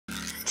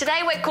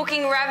Today we're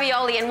cooking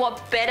ravioli, and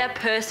what better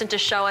person to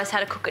show us how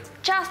to cook it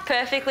just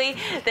perfectly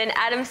than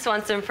Adam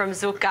Swanson from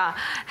Zucca.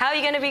 How are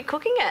you going to be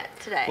cooking it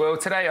today? Well,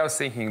 today I was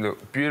thinking,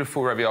 look,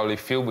 beautiful ravioli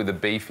filled with the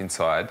beef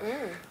inside.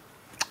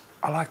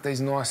 I like these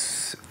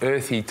nice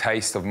earthy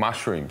taste of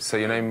mushrooms. So,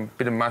 you know, a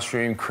bit of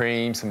mushroom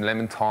cream, some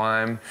lemon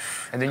thyme,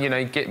 and then, you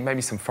know, get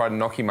maybe some fried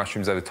gnocchi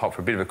mushrooms over the top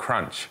for a bit of a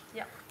crunch.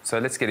 Yep. So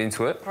let's get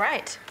into it.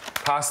 Great.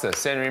 Pasta,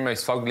 San Remo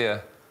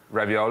Sfoglia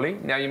ravioli.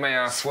 Now you may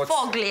ask, what's...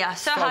 Sfoglia,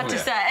 so hard to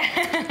say.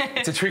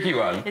 It's a tricky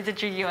one. It's a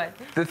tricky one.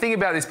 The thing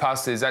about this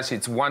pasta is actually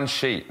it's one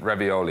sheet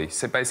ravioli.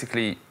 So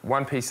basically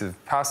one piece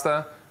of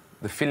pasta,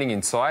 the filling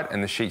inside,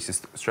 and the sheet's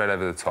just straight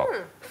over the top,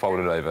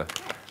 folded over.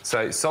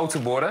 So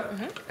salted water,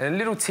 and a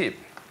little tip.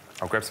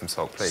 I'll grab some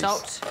salt, please.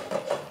 Salt.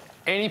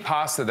 Any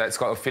pasta that's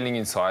got a filling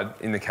inside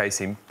in the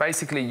casing,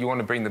 basically you want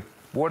to bring the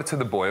water to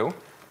the boil,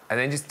 and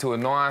then just to a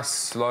nice,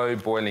 slow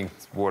boiling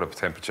water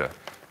temperature.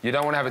 You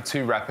don't want to have it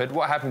too rapid.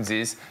 What happens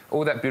is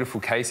all that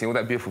beautiful casing, all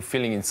that beautiful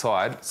filling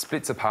inside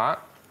splits apart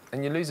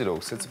and you lose it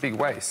all, so it's a big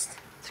waste.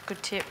 It's a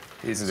good tip.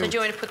 Here's a so do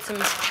you want to put some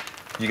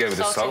you go with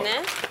the salt in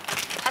there?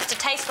 Has to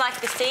taste like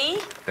the sea.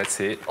 That's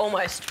it.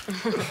 Almost.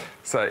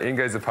 So in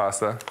goes the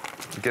pasta.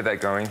 You get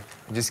that going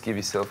and just give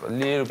yourself a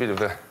little bit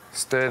of a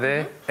stir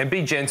there. And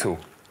be gentle.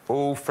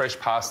 All fresh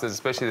pastas,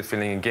 especially the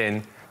filling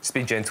again, just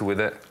be gentle with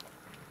it.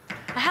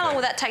 How long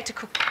will that take to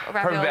cook a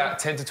ravioli? Probably about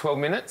 10 to 12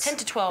 minutes. 10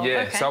 to 12,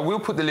 yeah, okay. so I will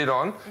put the lid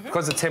on.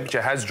 Because the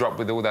temperature has dropped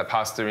with all that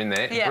pasta in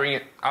there, bring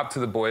it up to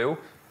the boil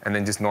and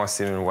then just nice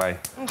simmer away.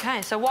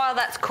 OK, so while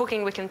that's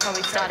cooking, we can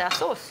probably start our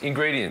sauce.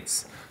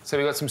 Ingredients. So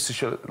we've got some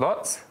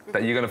shallots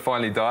that you're going to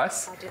finely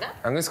dice. I'll do that.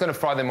 I'm just going to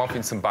fry them off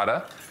in some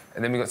butter.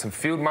 And then we've got some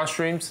field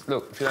mushrooms.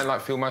 Look, if you don't like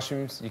field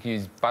mushrooms, you can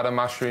use butter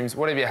mushrooms,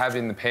 whatever you have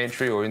in the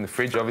pantry or in the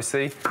fridge,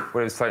 obviously,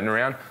 whatever's floating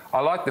around. I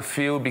like the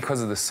field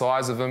because of the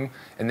size of them.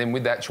 And then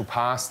with the actual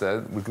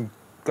pasta, we're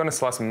going to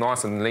slice them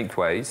nice and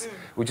lengthways.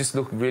 Will just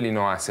look really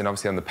nice and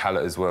obviously on the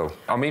palate as well.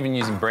 I'm even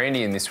using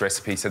brandy in this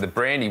recipe, so the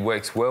brandy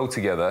works well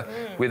together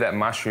with that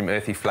mushroom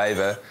earthy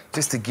flavour,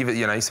 just to give it,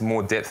 you know, some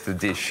more depth to the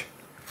dish.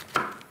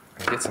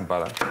 And get some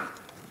butter.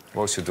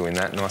 Whilst you're doing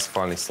that, nice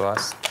finely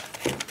sliced.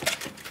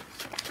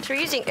 So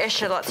we're using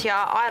echallots here.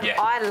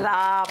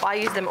 I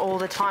use them all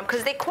the time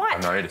because they're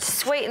quite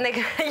sweet and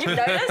you've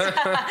noticed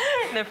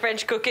in the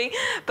French cooking.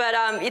 But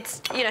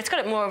it's, you know, it's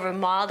got more of a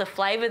milder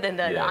flavour than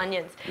the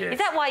onions. Yes. Is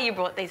that why you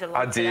brought these along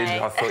I did. Today?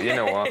 I thought, you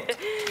know what,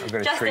 I'm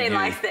going to treat you. Justine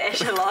likes the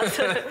echallots.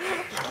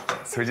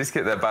 So we just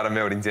get that butter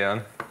melting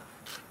down.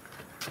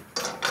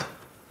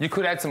 You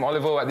could add some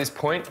olive oil at this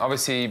point.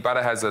 Obviously,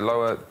 butter has a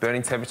lower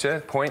burning temperature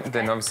point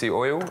than obviously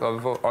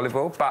olive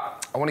oil,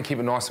 but I want to keep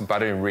it nice and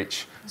buttery and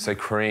rich. So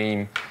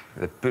cream,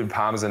 the good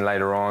parmesan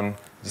later on,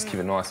 just keep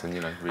it nice and, you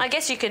know, rich. I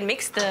guess you can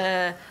mix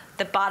the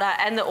butter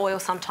and the oil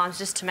sometimes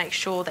just to make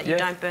sure that you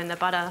don't burn the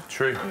butter.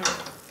 True.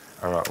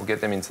 All right, we'll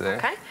get them into there.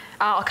 OK.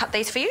 I'll cut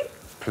these for you.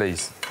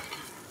 Please.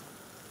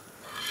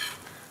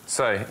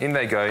 So in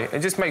they go,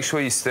 and just make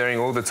sure you're stirring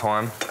all the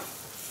time.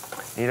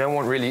 You don't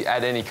want to really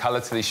add any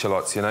colour to these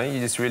shallots, you know? You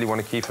just really want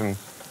to keep them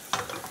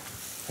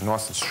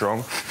nice and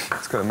strong.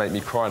 It's going to make me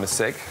cry in a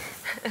sec.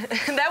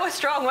 They were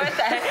strong, weren't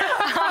they?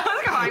 I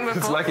was crying before.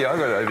 It's lucky I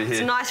got it over here.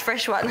 It's a nice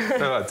fresh one.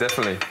 Oh,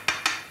 definitely.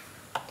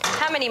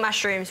 How many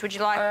mushrooms? Would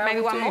you like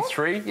maybe one more?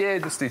 3. Yeah,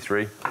 just do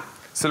 3.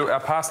 So look, our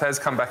pasta has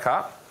come back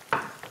up.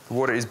 The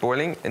water is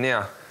boiling. And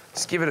now,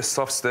 just give it a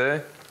soft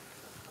stir.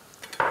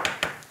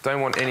 Don't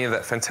want any of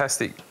that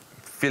fantastic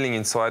filling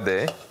inside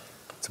there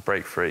to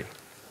break free.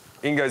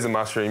 In goes the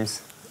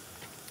mushrooms.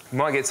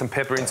 Might get some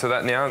pepper into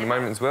that now at the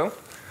moment as well.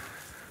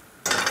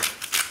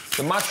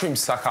 The mushrooms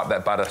suck up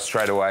that butter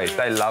straight away.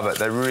 They love it.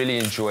 They really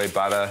enjoy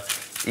butter,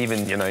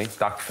 even, you know,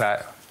 duck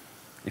fat.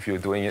 If you were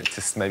doing it,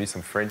 just maybe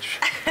some French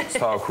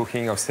style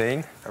cooking I've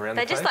seen around the place.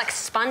 They're just like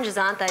sponges,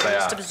 aren't they? They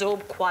just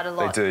absorb quite a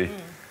lot. They do.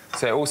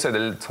 So also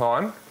the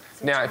thyme.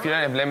 Now, if you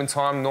don't have lemon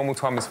thyme, normal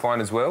thyme is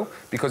fine as well,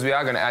 because we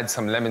are going to add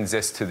some lemon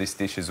zest to this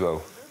dish as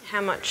well. How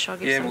much? I'll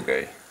give some. We'll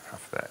go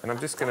half of that. And I'm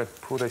just going to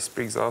pull those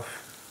sprigs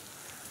off.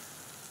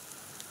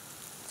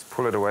 Just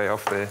pull it away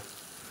off there.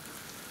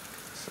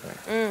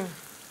 So.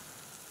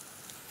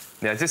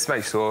 Now, just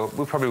make sure,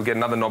 we'll probably get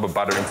another knob of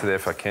butter into there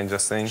if I can,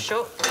 Justine.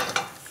 Sure.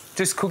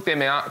 Just cook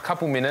them out a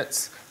couple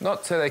minutes,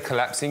 not till they're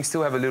collapsing,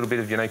 still have a little bit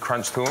of, you know,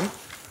 crunch to them,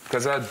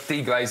 because I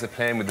deglaze the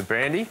pan with the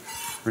brandy,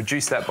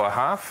 reduce that by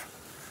half.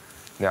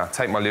 Now,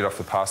 take my lid off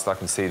the pasta, I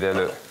can see there,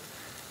 look,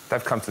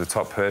 they've come to the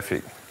top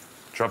perfect.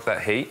 Drop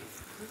that heat.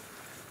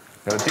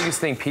 Now, the biggest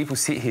thing, people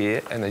sit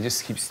here and they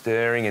just keep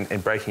stirring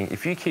and breaking.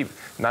 If you keep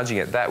nudging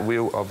it, that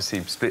will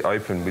obviously split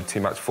open with too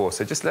much force,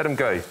 so just let them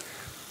go.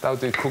 They'll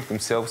cook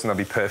themselves and they'll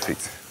be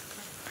perfect.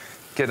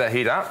 Get that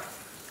heat up.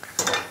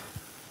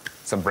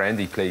 Some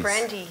brandy, please.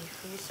 Brandy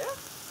for you, sir.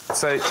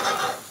 So,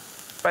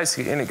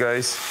 basically, in it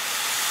goes.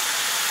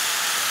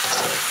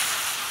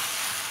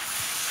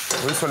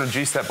 We just want to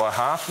reduce that by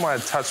half. Might add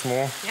a touch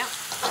more. Yep.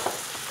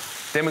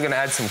 Then we're going to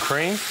add some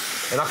cream.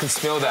 And I can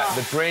smell that.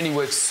 The brandy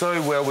works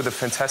so well with the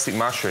fantastic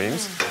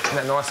mushrooms. And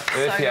that nice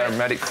earthy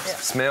aromatic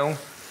smell.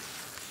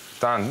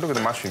 Done. Look at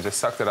the mushrooms. They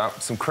sucked it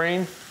up. Some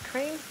cream.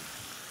 Cream.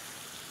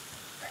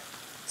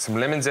 Some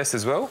lemon zest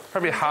as well.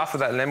 Probably half of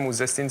that lemon will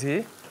zest into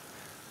here.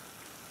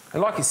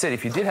 And like you said,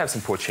 if you did have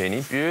some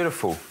porcini,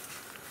 beautiful.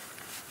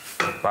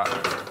 But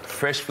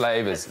fresh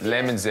flavours,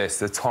 lemon zest,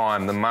 the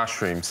thyme, the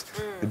mushrooms,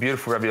 the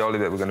beautiful ravioli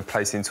that we're going to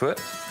place into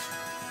it.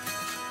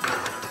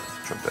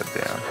 Drop that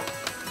down.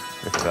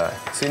 Look at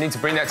that. So you need to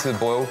bring that to the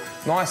boil.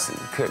 Nice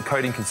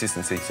coating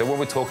consistency. So what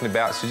we're talking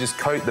about is to just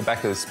coat the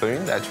back of the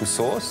spoon, the actual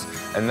sauce,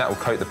 and that will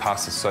coat the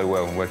pasta so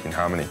well and work in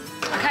harmony.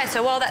 OK,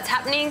 so while that's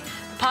happening,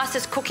 the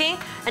pasta's cooking.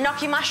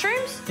 Enoki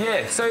mushrooms?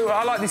 Yeah, so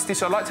I like this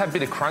dish. I like to have a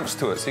bit of crunch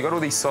to it. So you've got all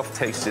these soft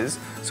textures.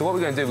 So what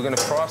we're going to do, we're going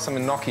to fry up some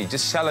enoki,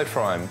 just shallow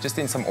fry them, just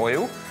in some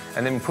oil,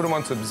 and then we put them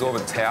onto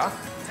absorbent tower.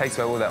 Takes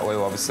away all that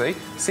oil, obviously.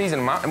 Season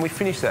them up, and we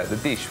finish the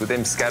dish with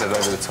them scattered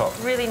over the top.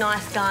 Really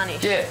nice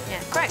garnish. Yeah.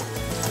 Yeah, great.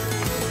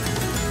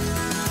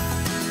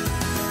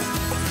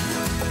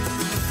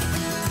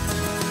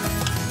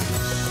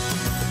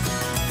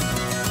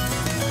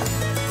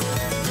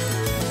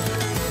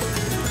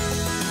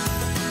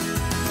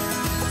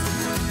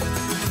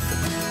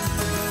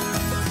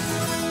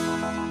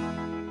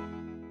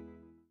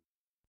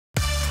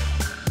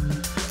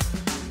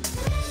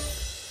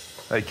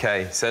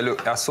 OK, so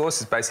look, our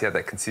sauce is basically at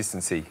that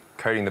consistency,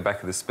 coating the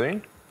back of the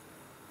spoon.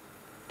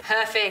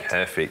 Perfect.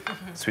 Perfect.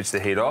 Switch the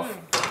heat off.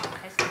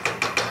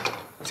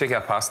 Check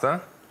our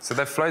pasta. So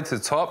they've flowed to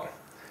the top.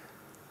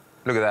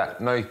 Look at that,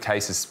 no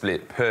cases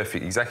split.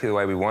 Perfect, exactly the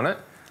way we want it.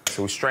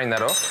 So we'll strain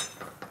that off.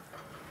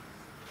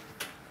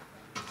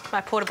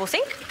 My portable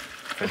sink.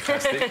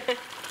 Fantastic.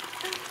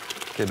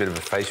 Get a bit of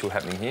a facial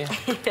happening here.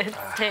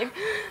 Yeah, same.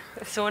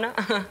 Sauna.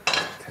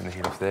 Turn the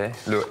heat off there.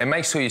 Look, and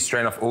make sure you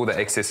strain off all the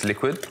excess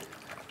liquid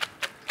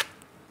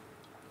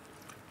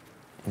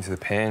into the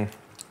pan.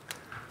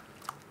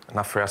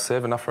 Enough for our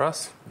serve, enough for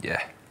us? Yeah.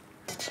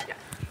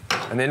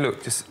 And then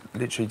look, just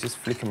literally just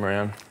flick them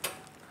around.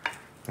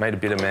 Made a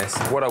bit of mess.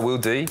 What I will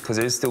do, because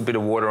there's still a bit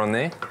of water on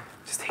there,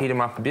 just heat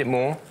them up a bit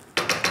more.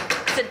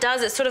 It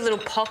does, it's sort of little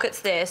pockets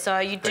there, so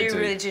you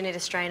really do need to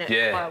strain it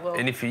quite well.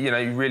 And if you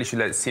really should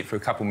let it sit for a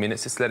couple of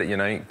minutes, just let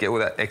it, get all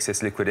that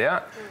excess liquid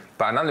out.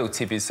 But another little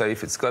tip is, so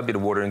if it's got a bit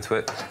of water into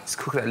it, just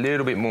cook it a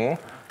little bit more.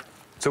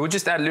 So we'll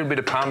just add a little bit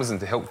of parmesan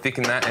to help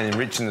thicken that and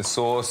enrichen the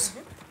sauce.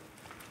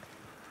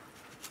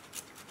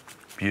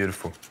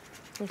 Beautiful.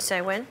 And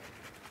so when?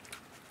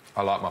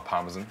 I like my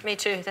parmesan. Me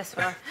too, that's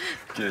why.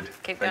 Good.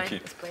 Keep going.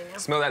 Thank you.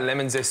 Smell that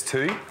lemon zest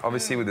too,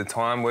 obviously with the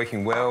thyme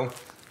working well.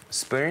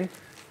 Spoon.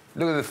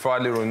 Look at the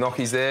fried little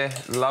gnocchis there.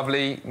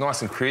 Lovely,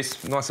 nice and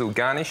crisp, nice little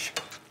garnish.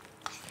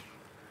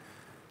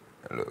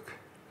 And look,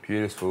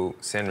 beautiful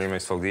San Remo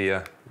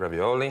Sfoglia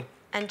ravioli.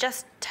 And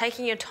just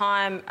taking your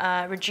time,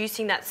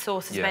 reducing that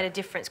sauce has made a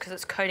difference because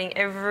it's coating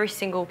every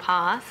single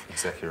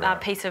exactly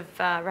right. piece of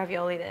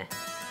ravioli there.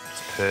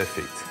 It's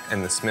perfect.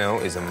 And the smell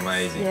is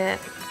amazing. Yeah.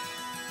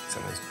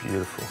 Some of those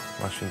beautiful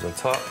mushrooms on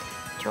top.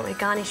 Do you want me to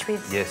garnish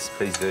with? Yes,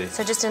 please do.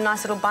 So just a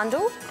nice little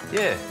bundle?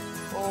 Yeah.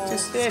 Or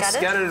just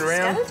scatter it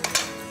around.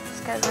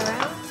 Scattered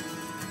around.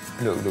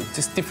 Look,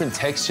 just different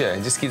texture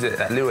and just gives it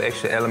that little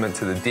extra element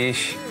to the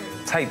dish.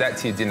 Take that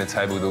to your dinner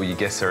table with all your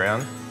guests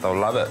around. They'll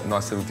love it.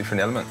 Nice little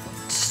different element.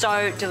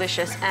 So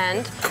delicious.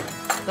 And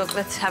look,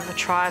 let's have a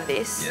try of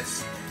this.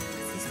 Yes.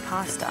 This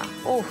pasta.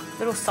 Oh,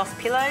 little soft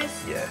pillows.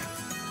 Yeah.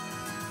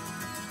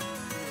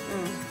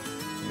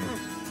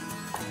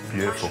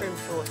 Beautiful. Mushroom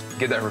sauce.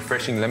 Get that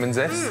refreshing lemon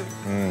zest.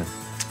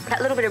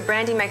 That little bit of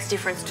brandy makes a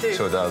difference too.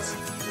 Sure does.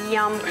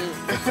 Yummy.